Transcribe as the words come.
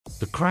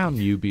The Crown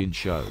Nubian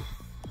Show.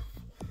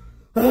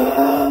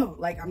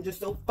 Like, I'm just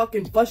so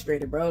fucking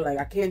frustrated, bro. Like,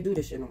 I can't do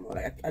this shit no more.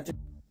 Like, I just...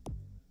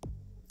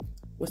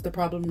 What's the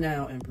problem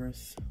now,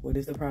 Empress? What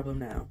is the problem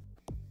now?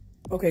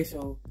 Okay,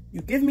 so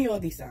you give me all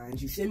these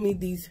signs, you send me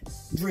these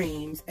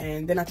dreams,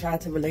 and then I try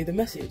to relay the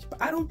message.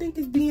 But I don't think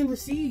it's being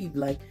received.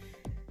 Like,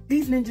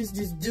 these ninjas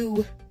just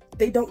do...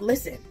 They don't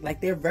listen. Like,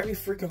 they're very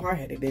freaking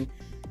hard-headed. And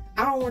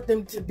I don't want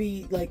them to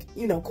be, like,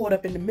 you know, caught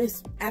up in the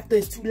mist after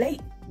it's too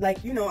late.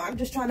 Like, you know, I'm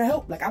just trying to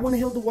help. Like, I want to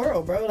heal the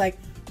world, bro. Like,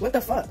 what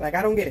the fuck? Like,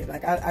 I don't get it.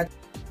 Like,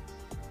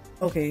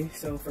 Okay,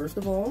 so first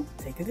of all,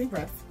 take a deep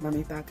breath,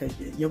 mamita, because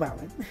you're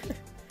wildin'.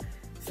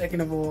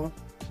 Second of all,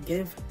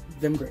 give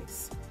them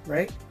grace,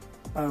 right?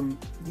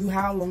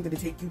 How long did it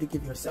take you to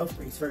give yourself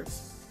grace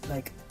first?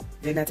 Like,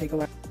 didn't that take a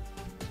while?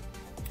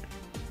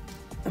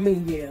 I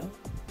mean, yeah,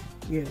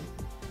 you're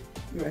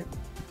right.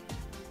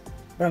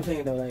 But I'm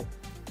saying though, like,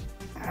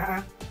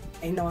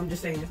 I'm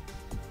just saying,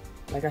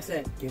 like I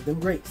said, give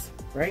them grace,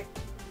 right?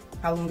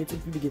 How long it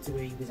took you to get to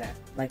where you was at?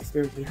 Like,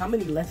 spiritually, how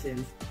many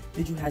lessons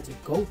did you have to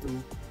go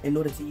through in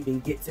order to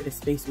even get to the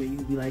space where you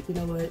would be like, you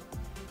know what?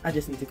 I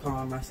just need to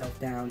calm myself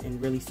down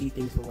and really see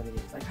things for what it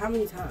is. Like, how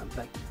many times?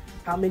 Like,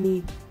 how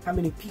many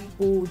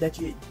people that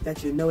you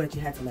know that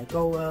you had to let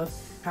go of?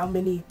 How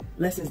many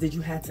lessons did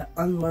you have to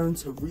unlearn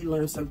to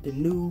relearn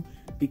something new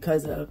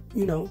because of,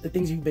 you know, the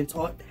things you've been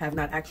taught have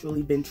not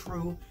actually been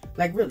true?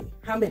 Like, really,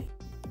 how many?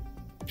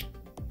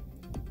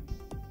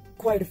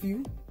 Quite a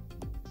few.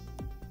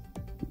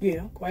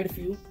 Yeah, quite a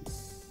few.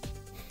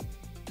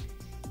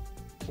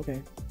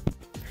 Okay.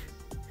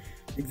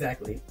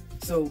 Exactly.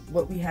 So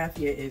what we have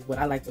here is what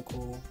I like to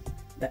call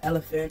the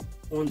elephant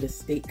on the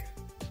stake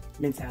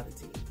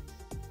mentality.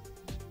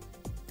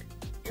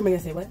 Come here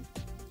and say what?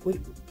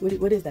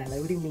 What is that? Like,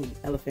 what do you mean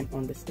elephant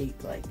on the stake?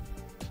 Like,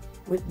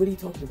 what are you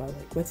talking about?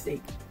 Like, what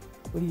stake?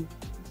 What do you,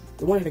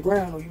 the one in the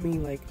ground, or you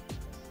mean like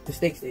the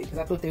steak? Because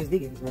I thought they was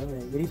vegans, bro.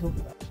 Like, what are you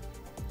talking about?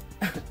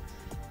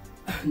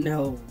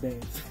 No,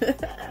 babe.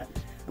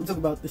 I'm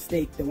talking about the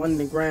stake, the one in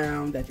the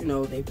ground that, you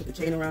know, they put the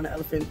chain around the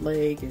elephant's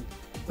leg and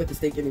put the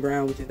stake in the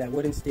ground, which is that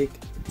wooden stick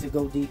to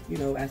go deep, you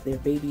know, as their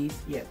babies.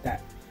 Yeah,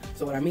 that.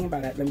 So what I mean by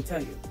that, let me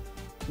tell you.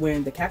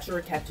 When the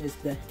capturer captures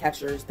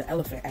the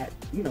elephant at,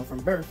 you know, from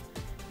birth,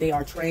 they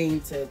are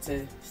trained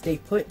to stay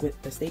put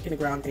with the stake in the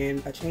ground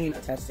and a chain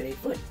attached to their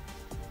foot.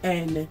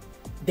 And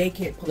they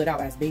can't pull it out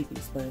as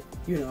babies, but,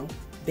 you know,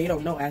 they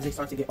don't know as they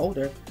start to get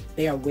older,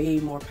 they are way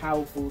more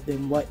powerful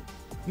than what,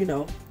 you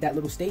know, that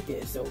little stake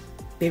is. So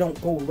they don't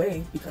go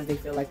away because they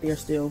feel like they're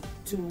still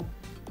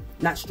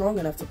not strong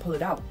enough to pull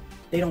it out.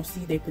 They don't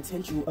see the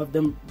potential of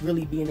them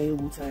really being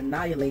able to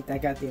annihilate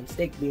that goddamn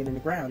stake being in the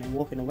ground and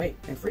walking away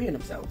and freeing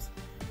themselves,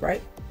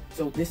 right?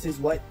 So this is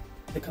what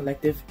the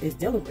collective is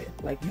dealing with.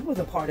 Like, you was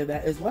a part of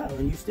that as well,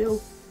 and you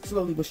still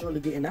slowly but surely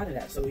getting out of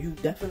that. So you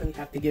definitely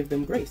have to give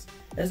them grace,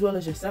 as well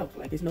as yourself.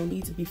 Like, there's no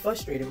need to be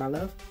frustrated, my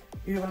love.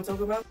 You know what I'm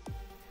talking about?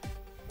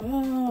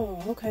 Oh,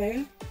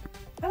 okay.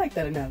 I like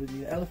that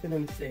analogy, the elephant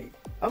in the stake.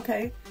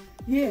 Okay.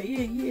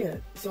 Yeah.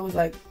 So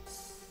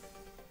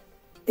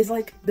it's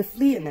like the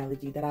flea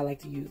analogy that I like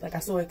to use. Like, I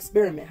saw an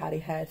experiment how they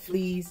had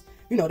fleas,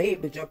 you know, they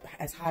able to jump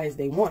as high as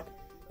they want,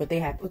 but they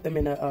had put them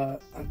in a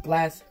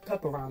glass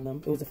cup around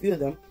them. It was a few of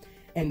them,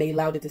 and they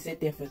allowed it to sit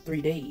there for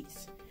 3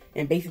 days.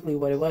 And basically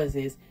what it was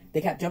is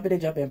they kept jumping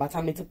and jumping. By the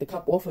time they took the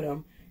cup off of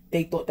them,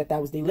 they thought that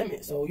was their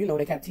limit. So, you know,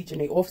 they kept teaching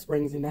their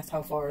offsprings, and that's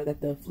how far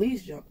that the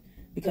fleas jumped,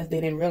 because they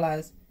didn't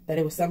realize that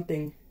it was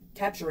something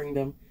capturing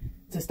them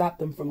to stop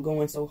them from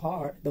going so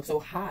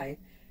high,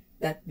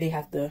 that they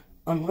have to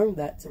unlearn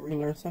that to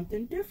relearn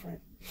something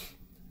different.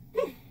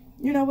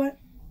 You know what?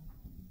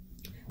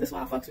 That's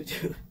why I fucks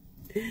with you.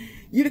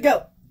 You to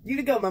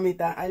go,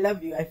 mamita. I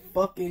love you. I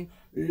fucking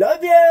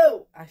love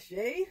you.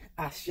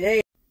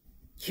 Ashe.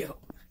 Yo,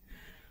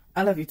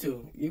 I love you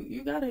too.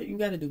 You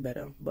gotta do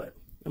better, but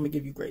I'm gonna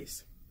give you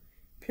grace.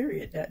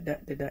 Period.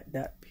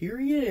 That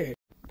period.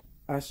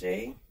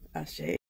 Ashe.